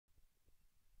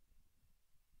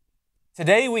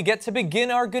Today we get to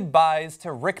begin our goodbyes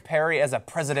to Rick Perry as a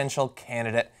presidential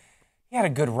candidate. He had a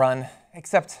good run,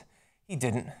 except he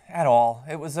didn't at all.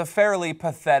 It was a fairly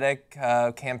pathetic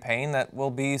campaign that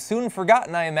will be soon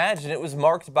forgotten, I imagine. It was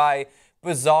marked by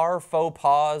bizarre faux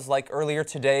pas like earlier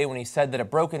today when he said that a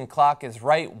broken clock is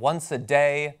right once a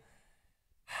day.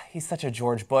 He's such a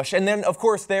George Bush. And then, of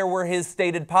course, there were his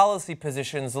stated policy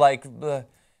positions like,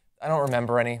 I don't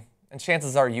remember any, and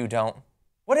chances are you don't.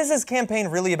 What is his campaign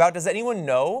really about? Does anyone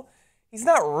know? He's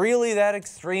not really that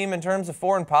extreme in terms of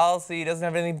foreign policy. He doesn't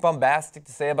have anything bombastic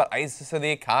to say about ISIS or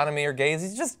the economy or gays.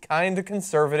 He's just kind of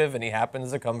conservative, and he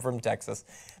happens to come from Texas.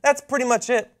 That's pretty much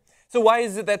it. So why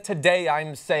is it that today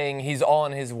I'm saying he's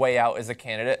on his way out as a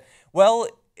candidate? Well,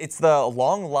 it's the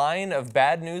long line of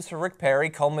bad news for Rick Perry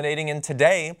culminating in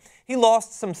today. He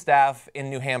lost some staff in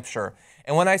New Hampshire.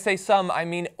 And when I say some, I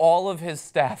mean all of his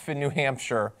staff in New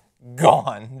Hampshire.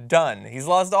 Gone. Done. He's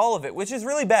lost all of it, which is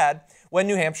really bad when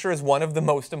New Hampshire is one of the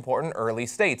most important early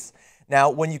states. Now,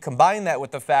 when you combine that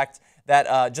with the fact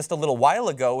that just a little while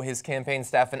ago, his campaign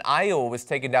staff in Iowa was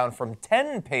taken down from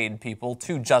 10 paid people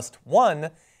to just 1,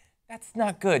 that's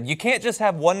not good. You can't just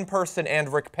have one person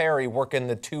and Rick Perry work in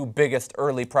the 2 biggest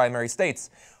early primary states.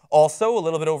 Also, a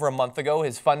little bit over a month ago,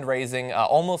 his fundraising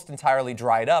almost entirely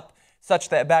dried up, such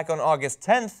that back on August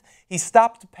 10th, he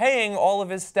stopped paying all of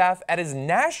his staff at his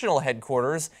national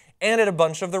headquarters and at a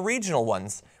bunch of the regional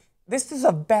ones. This is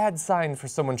a bad sign for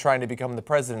someone trying to become the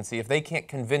presidency if they can't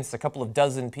convince a couple of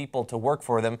dozen people to work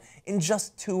for them in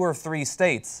just 2 or 3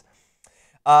 states.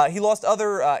 He lost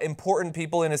other important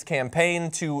people in his campaign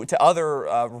to other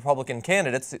Republican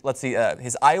candidates. Let's see,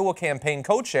 his Iowa campaign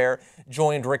co-chair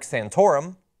joined Rick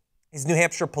Santorum. His New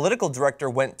Hampshire political director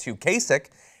went to Kasich.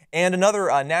 And another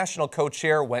national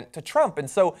co-chair went to Trump. And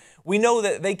so we know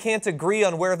that they can't agree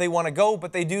on where they want to go,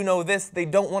 but they do know this: they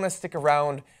don't want to stick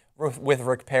around with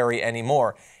Rick Perry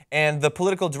anymore. And the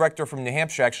political director from New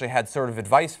Hampshire actually had sort of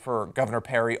advice for Governor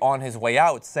Perry on his way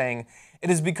out, saying, "It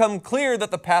has become clear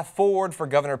that the path forward for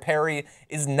Governor Perry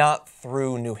is not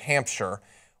through New Hampshire."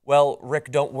 Well,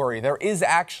 Rick, don't worry. There is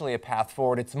actually a path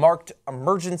forward. It's marked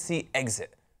emergency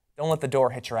exit. Don't let the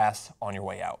door hit your ass on your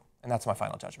way out. And that's my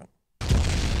final judgment.